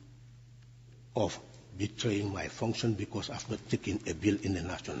of betraying my function because I've not taken a bill in the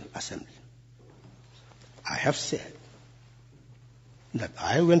National Assembly. I have said that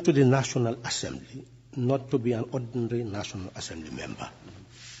I went to the National Assembly not to be an ordinary National Assembly member.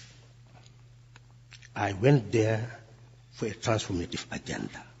 I went there for a transformative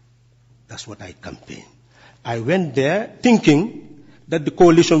agenda. That's what I campaigned. I went there thinking that the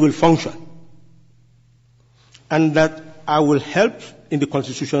coalition will function and that I will help in the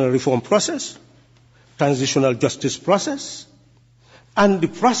constitutional reform process, transitional justice process, and the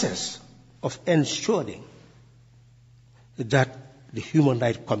process of ensuring that the Human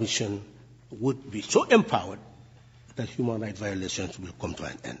Rights Commission would be so empowered that human rights violations will come to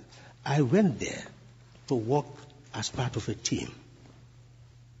an end. I went there to work as part of a team.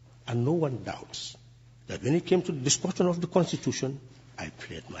 And no one doubts that when it came to the discussion of the Constitution, I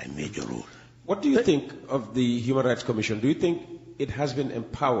played my major role. What do you think of the Human Rights Commission? Do you think it has been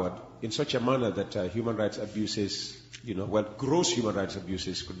empowered in such a manner that human rights abuses, gross human rights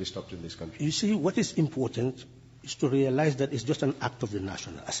abuses could be stopped in this country? You see, what is important is to realize that it's just an act of the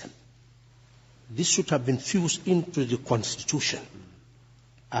National Assembly. This should have been fused into the Constitution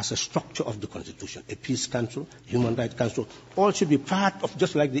as a structure of the Constitution. A Peace Council, Human Rights Council, all should be part of,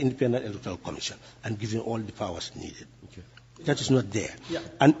 just like the Independent Electoral Commission, and given all the powers needed. Okay. That is not there. Yeah.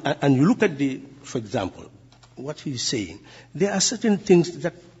 And you look at for example, what he's saying, there are certain things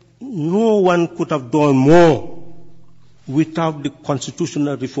that no one could have done more without the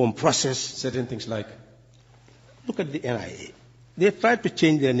constitutional reform process. Certain things like? Look at the NIA. They tried to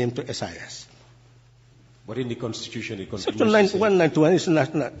change their name to SIS. But in the Constitution, it continues Section 191 is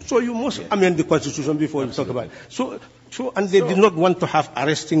national. So you must amend the Constitution before you talk about it. And they did not want to have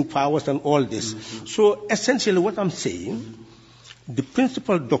arresting powers and all this. Mm-hmm. So essentially what I'm saying, the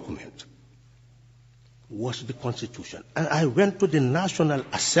principal document was the Constitution. And I went to the National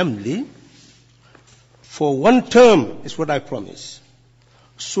Assembly for one term, is what I promised,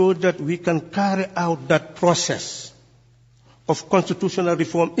 so that we can carry out that process of constitutional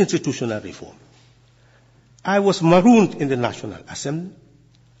reform, institutional reform. I was marooned in the National Assembly,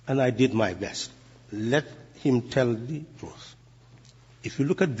 and I did my best. Let him tell the truth. If you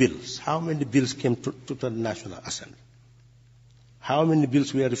look at bills, how many bills came to the National Assembly? How many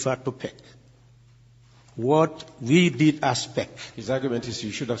bills were referred to PEC? What we did as PEC. His argument is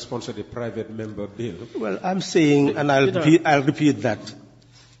you should have sponsored a private member bill. Well, I'm saying, and I'll repeat that,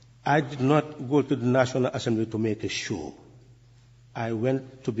 I did not go to the National Assembly to make a show. I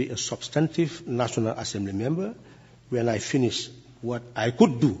went to be a substantive National Assembly member. When I finished what I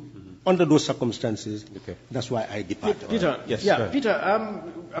could do under those circumstances, that's why I departed. Peter,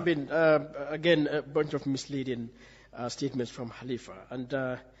 Peter, again, a bunch of misleading statements from Halifa. And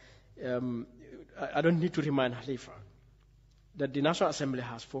I don't need to remind Halifa that the National Assembly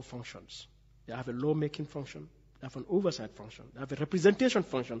has 4 functions. They have a lawmaking function, they have an oversight function, they have a representation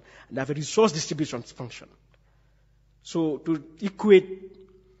function, and they have a resource distribution function. So to equate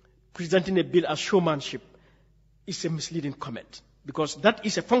presenting a bill as showmanship is a misleading comment, because that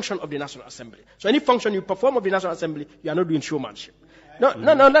is a function of the National Assembly. So any function you perform of the National Assembly, you are not doing showmanship. No,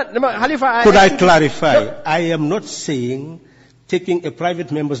 Halifa. Could I clarify? No. I am not saying taking a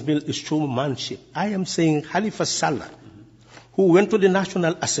private member's bill is showmanship. I am saying Halifa Sallah, who went to the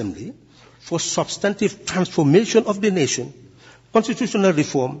National Assembly for substantive transformation of the nation, constitutional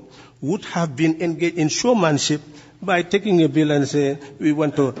reform, would have been engaged in showmanship by taking a bill and saying, we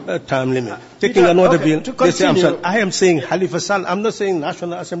want a term limit. Taking another bill, they say, I am saying Halifa Sallah. I'm not saying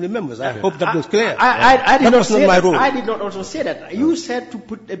National Assembly members. I hope that was clear. I did not say my role. I did not also say that. You said to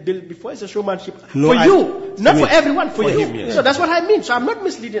put a bill before it's a showmanship for you, not for everyone, for you. Yes. So that's what I mean. So I'm not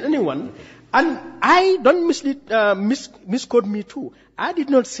misleading anyone. And I don't misquote me too. I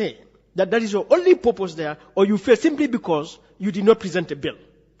did not say that is your only purpose there, or you failed simply because you did not present a bill.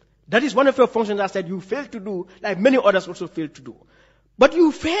 That is one of your functions I said you failed to do, like many others also failed to do. But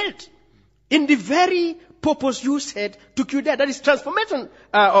you failed in the very purpose you said took you there. That is transformation,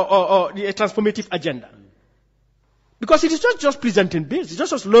 or a transformative agenda. Because it is not just presenting bills, it's not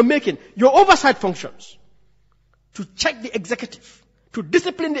just lawmaking. Your oversight functions. to check the executive, to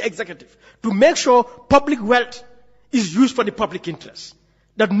discipline the executive, to make sure public wealth is used for the public interest,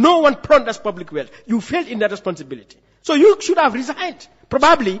 that no one plunders public wealth. You failed in that responsibility. So you should have resigned,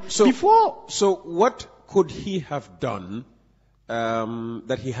 probably before. So what could he have done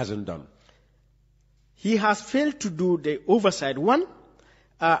that he hasn't done? He has failed to do the oversight. One,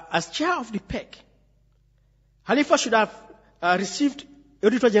 as chair of the PEC, Halifa should have received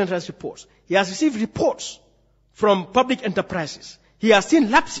Auditor General's reports. He has received reports from public enterprises. He has seen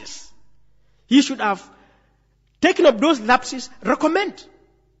lapses. He should have taken up those lapses, recommend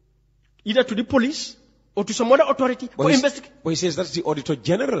either to the police or to some other authority for investigation. But he says that's the Auditor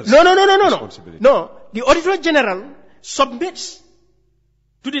General's responsibility. No, the Auditor General submits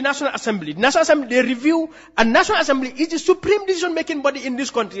to the National Assembly. The National Assembly, they review, and National Assembly is the supreme decision-making body in this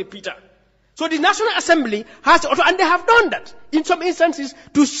country, Peter. So the National Assembly has, and they have done that in some instances,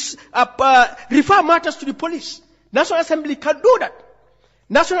 to refer matters to the police. National Assembly can do that.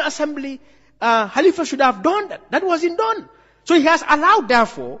 National Assembly, Halifa should have done that. That wasn't done. So he has allowed,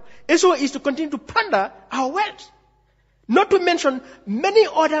 therefore, SOEs to continue to plunder our wealth. Not to mention many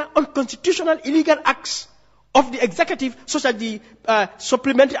other unconstitutional illegal acts of the executive, such as the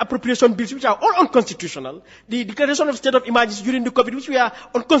supplementary appropriation bills, which are all unconstitutional, the declaration of state of emergency during the COVID, which were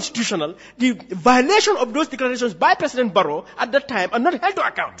unconstitutional, the violation of those declarations by President Barrow at that time are not held to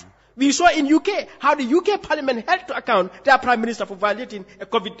account. We saw in UK how the UK Parliament held to account their Prime Minister for violating a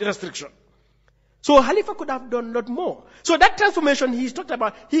COVID restriction. So Halifa could have done a lot more. So that transformation he's talked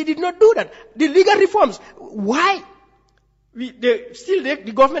about, he did not do that. The legal reforms, why?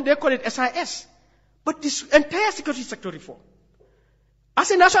 The government, they call it SIS. But this entire security sector reform,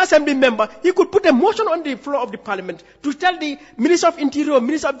 as a National Assembly member, he could put a motion on the floor of the Parliament to tell the Minister of Interior,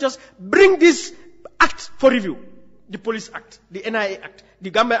 Minister of Justice, bring this act for review. The Police Act, the NIA Act, the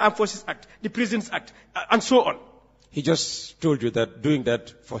Government Armed Forces Act, the Prisons Act, and so on. He just told you that doing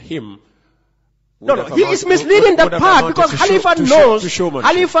that for him... No, he is misleading that part because Halifa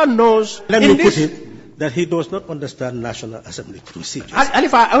knows... Let me put it that he does not understand National Assembly procedures.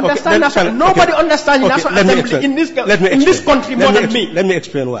 Halifa, I understand National... Nobody understands National Assembly in this country more than me. Let me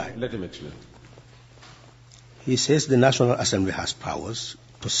explain why. Let him explain. He says the National Assembly has powers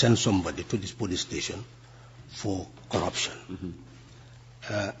to send somebody to this police station for corruption.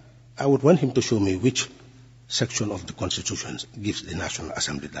 Mm-hmm. I would want him to show me which section of the Constitution gives the National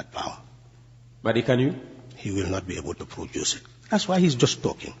Assembly that power. Madi, can you? He will not be able to produce it. That's why he's just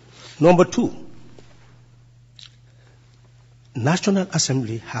talking. Number two, National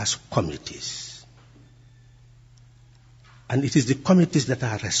Assembly has committees. And it is the committees that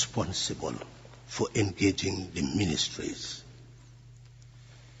are responsible for engaging the ministries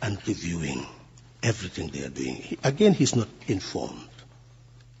and reviewing everything they are doing. Again, he's not informed.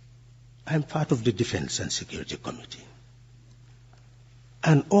 I'm part of the Defense and Security Committee.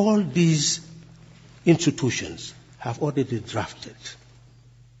 And all these institutions have already drafted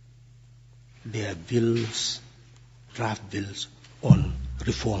their bills, draft bills on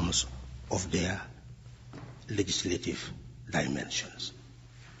reforms of their legislative dimensions.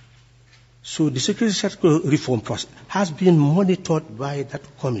 So the security sector reform process has been monitored by that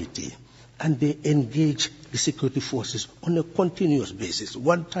committee, and they engage the security forces on a continuous basis.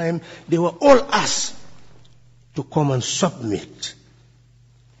 One time they were all asked to come and submit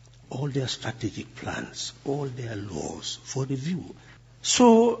all their strategic plans, all their laws for review.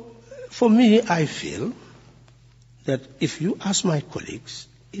 So, for me, I feel that if you ask my colleagues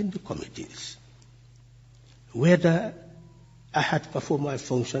in the committees whether I had performed my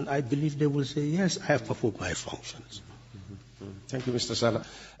function, I believe they will say, yes, I have performed my functions. Thank you, Mr.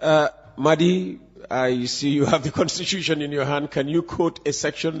 Sallah. Madi, I see you have the Constitution in your hand. Can you quote a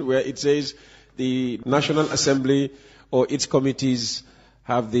section where it says the National Assembly or its committees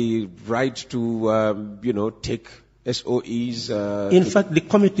have the right to, take SOEs? In fact, the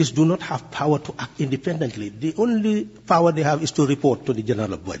committees do not have power to act independently. The only power they have is to report to the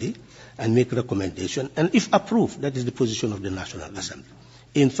general body and make recommendation. And if approved, that is the position of the National Assembly.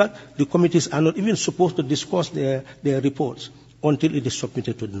 In fact, the committees are not even supposed to discuss their reports until it is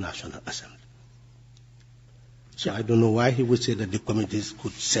submitted to the National Assembly. So I don't know why he would say that the committees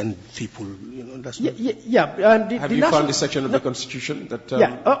could send people, that's not... Have you found the section of the Constitution that...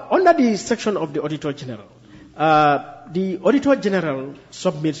 under the section of the Auditor General, the Auditor General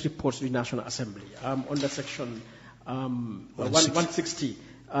submits reports to the National Assembly under section 160,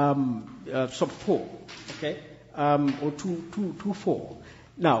 sub 4, okay, or 224.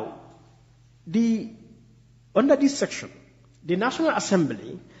 Now, under this section, the National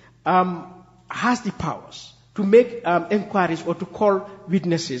Assembly has the powers to make inquiries or to call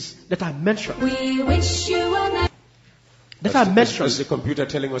witnesses that are mentioned. We wish you a that are mentioned. As the computer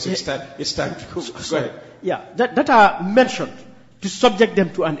telling us it's time to go. Go ahead. Yeah, that are mentioned to subject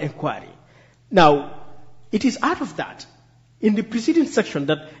them to an inquiry. Now, it is out of that, in the preceding section,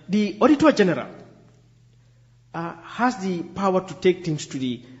 that the Auditor General has the power to take things to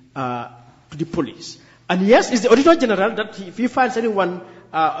the police. And yes, it's the Auditor General that if he finds anyone,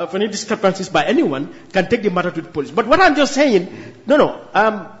 of any discrepancies by anyone, can take the matter to the police. But what I'm just saying,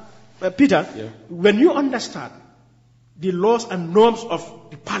 Peter, when you understand the laws and norms of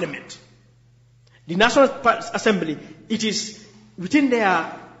the Parliament, the National Assembly, it is within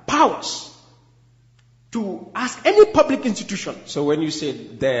their powers to ask any public institution. So when you say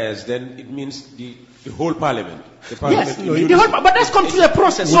theirs, then it means the whole Parliament. The Parliament. Yes, the whole, but let's come through the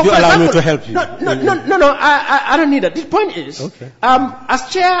process. Would you allow me to help you? No, I don't need that. The point is, okay. As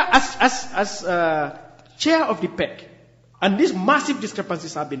chair of the PEC, and these massive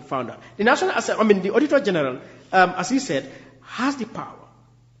discrepancies have been found out, the the Auditor General, as he said, has the power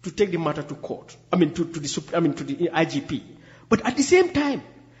to take the matter to court. To the IGP. But at the same time,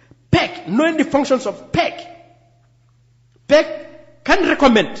 PEC, knowing the functions of PEC can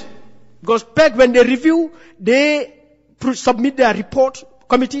recommend, because PEC, when they review, they submit their report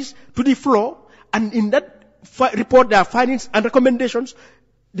committees to the floor, and in that report, their findings and recommendations,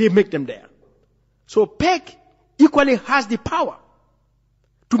 they make them there. So PEC equally has the power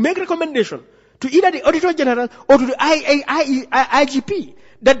to make recommendation to either the Auditor General or to the IGP,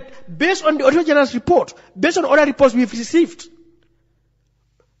 that based on the Auditor General's report, based on other reports we've received,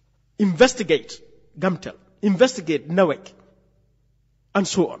 investigate Gamtel, investigate Nawek, and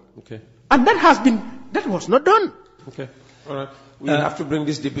so on. Okay. And that was not done. Okay. All right. We have to bring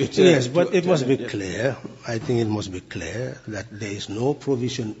this debate. Yes, but it must be clear. I think it must be clear that there is no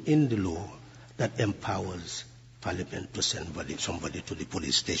provision in the law that empowers Parliament to send somebody to the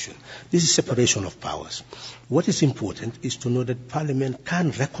police station. This is separation of powers. What is important is to know that Parliament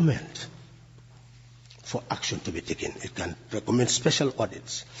can recommend for action to be taken. It can recommend special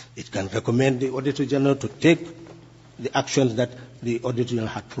audits. It can recommend the Auditor General to take the actions that the Auditor General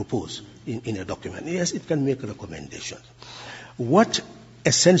had proposed in a document. Yes, it can make recommendations. What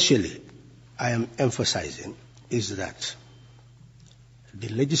essentially I am emphasizing is that the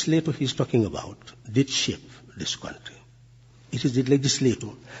legislator he's talking about did shape this country. It is the legislator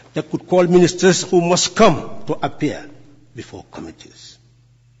that could call ministers who must come to appear before committees.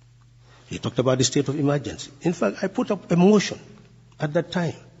 He talked about the state of emergency. In fact, I put up a motion at that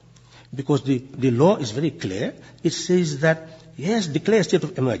time because the law is very clear. It says that, yes, declare a state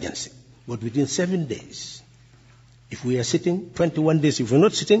of emergency, but within 7 days. If we are sitting, 21 days, if we're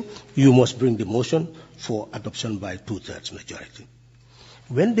not sitting, you must bring the motion for adoption by 2/3 majority.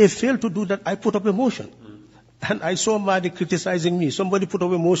 When they failed to do that, I put up a motion. And I saw Madi criticizing me. Somebody put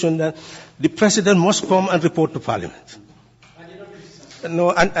up a motion that the president must come and report to Parliament.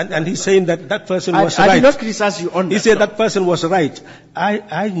 No, and he's saying that person was right. I did not criticize you on that. He said that person was right.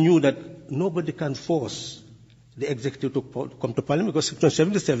 I knew that nobody can force the executive to come to Parliament because Section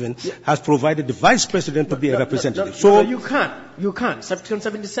 77 has provided the vice president to be a representative. So you can't. Section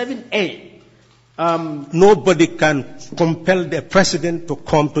 77A. Nobody can compel the president to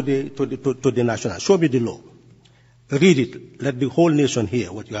come to the national. Show me the law. Read it. Let the whole nation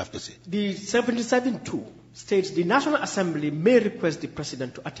hear what you have to say. The 77(2) states the National Assembly may request the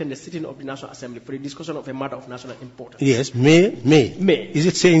president to attend a sitting of the National Assembly for the discussion of a matter of national importance. Yes, may. Is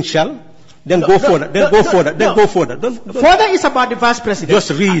it saying shall? Then go further. Further is about the vice president.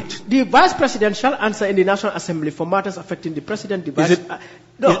 Just read. The vice president shall answer in the National Assembly for matters affecting the president. The vice.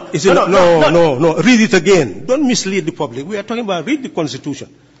 No. Read it again. Don't mislead the public. We are talking about read the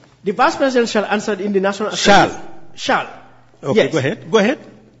Constitution. The vice president shall answer in the National Assembly. Shall. Okay, yes. Go ahead.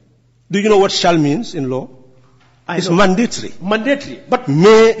 Do you know what shall means in law? It's mandatory. But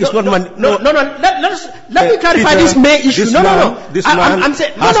may is not mandatory. No. Let me clarify this may issue. This man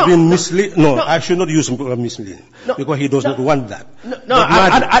has been mislead. No, I should not use misleading because he does not want that.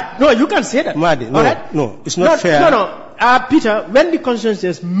 No, you can say that. Madi, no, it's not fair. Peter, when the Constitution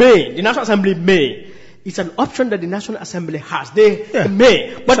says may, the National Assembly may, it's an option that the National Assembly has. They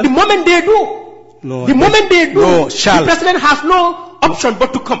may, but the moment they do. Shall. The president has no option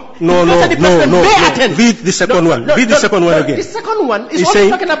but to come. No. Read the second one. Read the second one again. The second one is what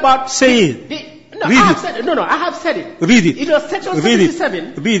talking about. Say it. I have said it. Read it. It was Section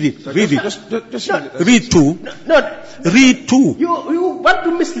 77. Read it. Read 2. Read 2. You want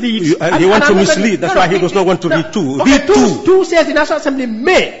to mislead. You want to mislead. That's why he does not want to read 2. Read 2. 2 says the National Assembly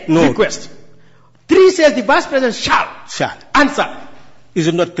may request. 3 says the vice president shall answer. Is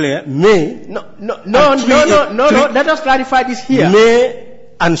it not clear? May. No. Let us clarify this here. May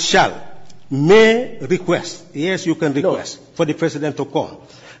and shall. may request, yes, you can request for the president to come.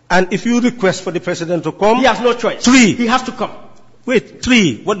 And if you request for the president to come, he has no choice. 3. He has to come. Wait,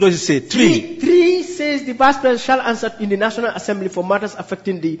 3. What does it say? 3. 3 says the vice president shall answer in the National Assembly for matters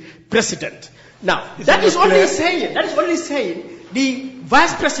affecting the president. Now, that is only saying the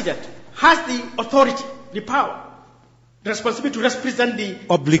vice president has the authority, the power, the responsibility to represent the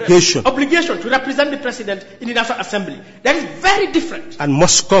obligation to represent the president in the National Assembly. That is very different. And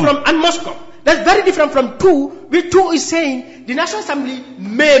must come. That's very different from 2, which 2 is saying the National Assembly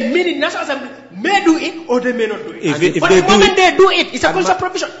the National Assembly may do it or they may not do it. But the moment they do it, it's a constant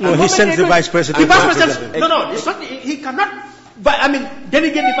provision. No, he sends the vice president. The vice president. No, it's not. He cannot. But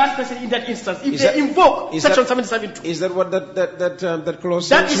delegate the vice president in that instance if they invoke Section 77(2). Is that what that clause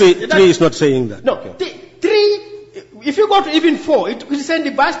says? 3 is not saying that. No, okay. 3. If you go to even 4, it is saying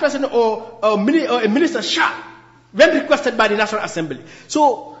the vice president or a minister shall, when requested by the National Assembly.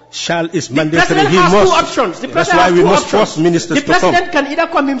 So shall is mandatory. He has 2 options. That's why we must force ministers to come. The president can either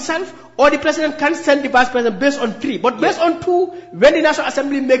come himself or the president can send the vice president based on 3. But based on 2, when the National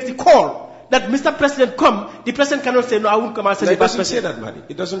Assembly makes the call that Mr. President come, the president cannot say, no, I won't come and send the vice president. It doesn't say that, Madi.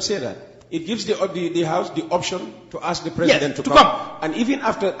 It doesn't say that. It gives the House the option to ask the president to come. And even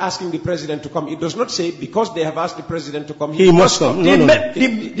after asking the president to come, it does not say because they have asked the president to come, he must come. No.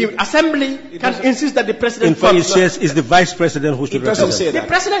 The assembly can insist that the president comes. In fact, it says it's the vice president who should represent. It doesn't say that. The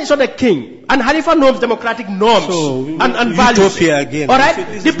president is not a king. And Halifa knows democratic norms and values. Utopia again. All right?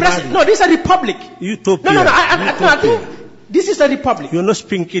 No, this is a republic. Utopia. No, I think this is a republic. You're not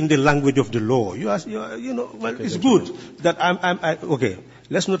speaking the language of the law. It's good that okay.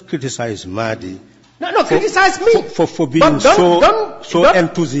 Let's not criticize Madi. No, criticize me. For being so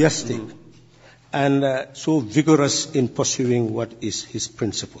enthusiastic and so vigorous in pursuing what is his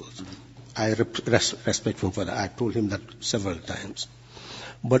principles. I respect him for that. I told him that several times.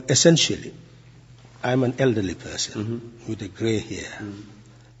 But essentially, I'm an elderly person with a gray hair.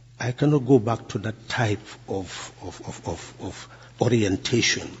 I cannot go back to that type of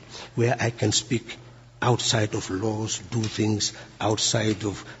orientation where I can speak outside of laws, do things outside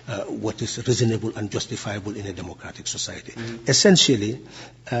of what is reasonable and justifiable in a democratic society. Essentially,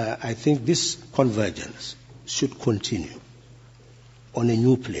 I think this convergence should continue on a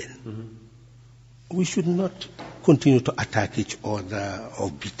new plane. We should not continue to attack each other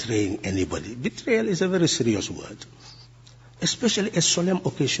or betraying anybody. Betrayal is a very serious word, especially a solemn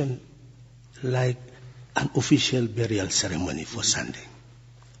occasion like an official burial ceremony for Sunday.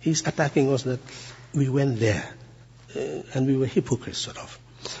 He's attacking us that we went there and we were hypocrites, sort of.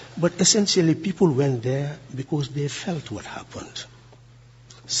 But essentially, people went there because they felt what happened.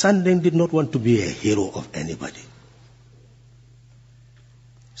 Sandeng did not want to be a hero of anybody.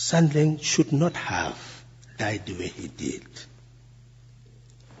 Sandeng should not have died the way he did.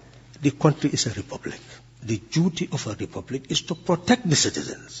 The country is a republic. The duty of a republic is to protect the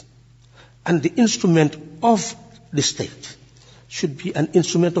citizens. And the instrument of the state should be an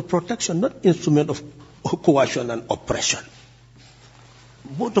instrument of protection, not instrument of coercion and oppression.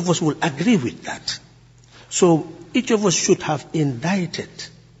 Both of us will agree with that. So each of us should have indicted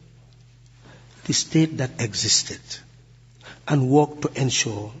the state that existed and work to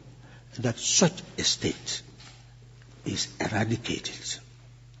ensure that such a state is eradicated,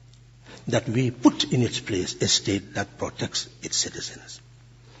 that we put in its place a state that protects its citizens.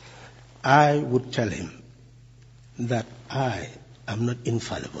 I would tell him that I am not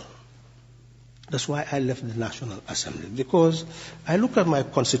infallible. That's why I left the National Assembly, because I look at my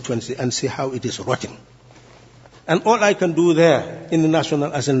constituency and see how it is rotting. And all I can do there in the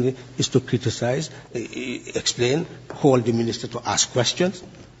National Assembly is to criticize, explain, call the minister to ask questions.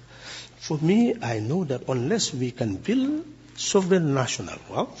 For me, I know that unless we can build sovereign national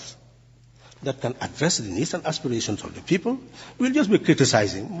wealth that can address the needs and aspirations of the people, we'll just be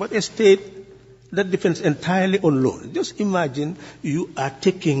criticizing. But a state that depends entirely on law. Just imagine you are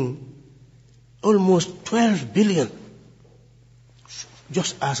taking almost 12 billion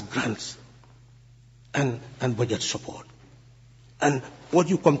just as grants and budget support. And what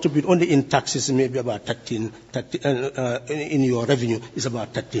you contribute only in taxes maybe about 13 in your revenue is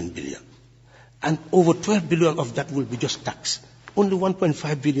about 13 billion. And over 12 billion of that will be just tax. Only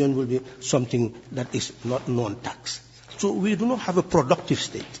 1.5 billion will be something that is not non-tax. So we do not have a productive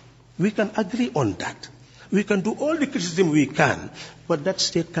state. We can agree on that. We can do all the criticism we can, but that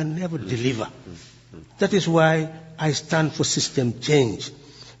state can never deliver. That is why I stand for system change.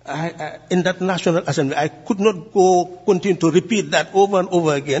 In that National Assembly, I could not continue to repeat that over and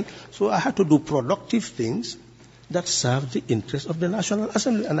over again, so I had to do productive things that serve the interest of the National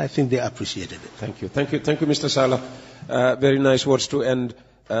Assembly, and I think they appreciated it. Thank you, Mr. Sallah. Very nice words to end.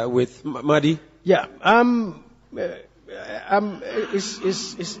 with Madi? Yeah.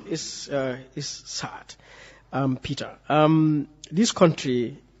 It's sad, Peter. This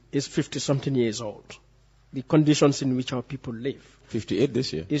country is 50-something years old. The conditions in which our people live 58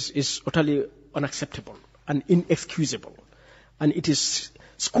 this year is utterly unacceptable and inexcusable, and it is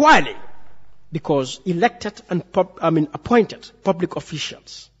squarely because elected and appointed public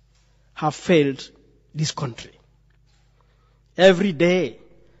officials have failed this country. Every day,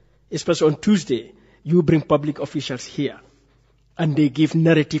 especially on Tuesday, you bring public officials here, and they give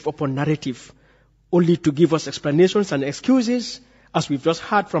narrative upon narrative, only to give us explanations and excuses, as we've just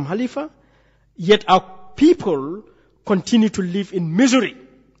heard from Halifa. Yet our people continue to live in misery,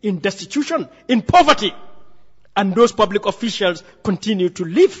 in destitution, in poverty, and those public officials continue to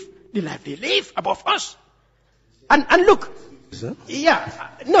live the life they live above us. And look, yeah,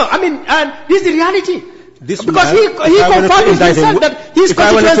 no, I mean, this is the reality. This because man, he confirmed himself that his if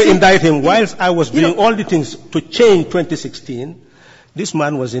I wanted to indict him, whilst I was doing all the things to change 2016, this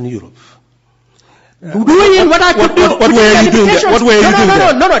man was in Europe. Doing what I could do. What were you doing there? What were you doing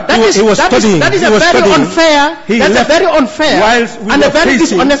there? No. That is a very unfair. That's a very unfair and a very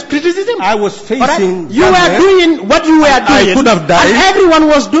dishonest criticism. I was facing. You were doing what you were doing. I could have died. And everyone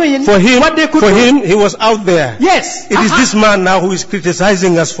was doing what they could do. For him, he was out there. Yes. It is this man now who is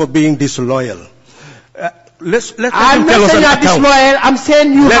criticizing us for being disloyal. Let I'm not saying you are disloyal. I'm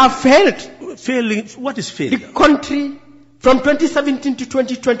saying you have failed. Failing. What is failure? The country from 2017 to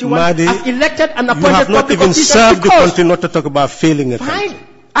 2021 Madi, has elected and appointed you have not even served the country, not to talk about failing a country. Fine.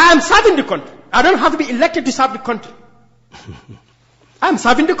 I am serving the country. I don't have to be elected to serve the country. I am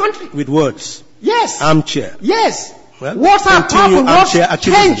serving the country. With words? Yes. Armchair? Yes. Well, words are powerful. Words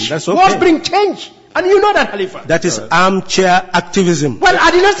change. That's okay. Words bring change. And you know that, Halifa. That is armchair activism. Well,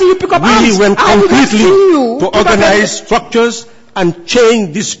 I did not see you pick up arms. We went concretely to organize structures and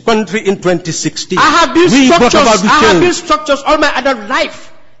change this country in 2016. I have built structures all my adult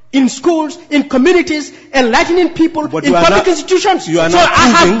life. In schools, in communities, enlightening people, but in public institutions. So I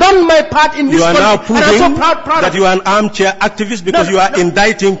have done my part in this country. You are now proving and I'm so proud that you are an armchair activist because you are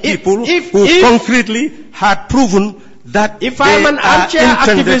indicting people who concretely had proven that if I am an armchair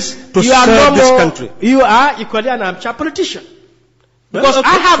activist, to serve this country. You are equally an armchair politician. Because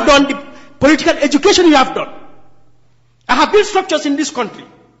I have done the political education you have done. I have built structures in this country.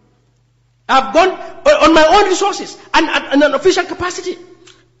 I have gone on my own resources and in an official capacity.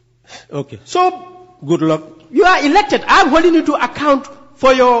 Okay. So, good luck. You are elected. I am holding you to account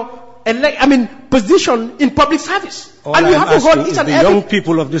for your position in public service. All and you have to hold each and every. The young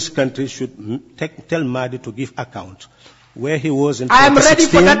people of this country should tell Madi to give account where he was in 2016. I am ready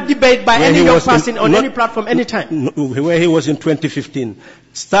for that debate by any young person on any platform, anytime. Where he was in 2015.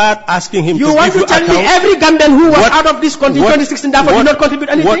 Start asking him to give you account. You want to tell me every Gambian who was out of this country in 2016 therefore did not contribute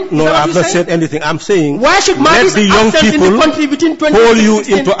anything? No, I have not said anything. I'm saying why should let the young people hold you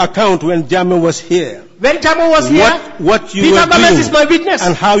into account when Jammeh was here. When Jammeh was here, what you Peter were doing is my witness.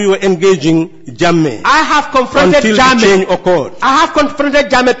 And how you were engaging Jammeh. I have confronted until Jammeh. The change occurred. I have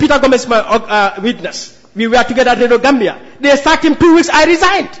confronted Jammeh. Peter Gomez is my witness. We were together at Radio Gambia. They sacked him 2 weeks. I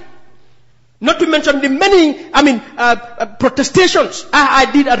resigned. Not to mention the many, protestations I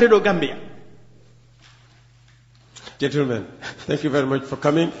did at Radio Gambia. Gentlemen, thank you very much for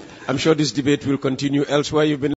coming. I'm sure this debate will continue elsewhere. You've been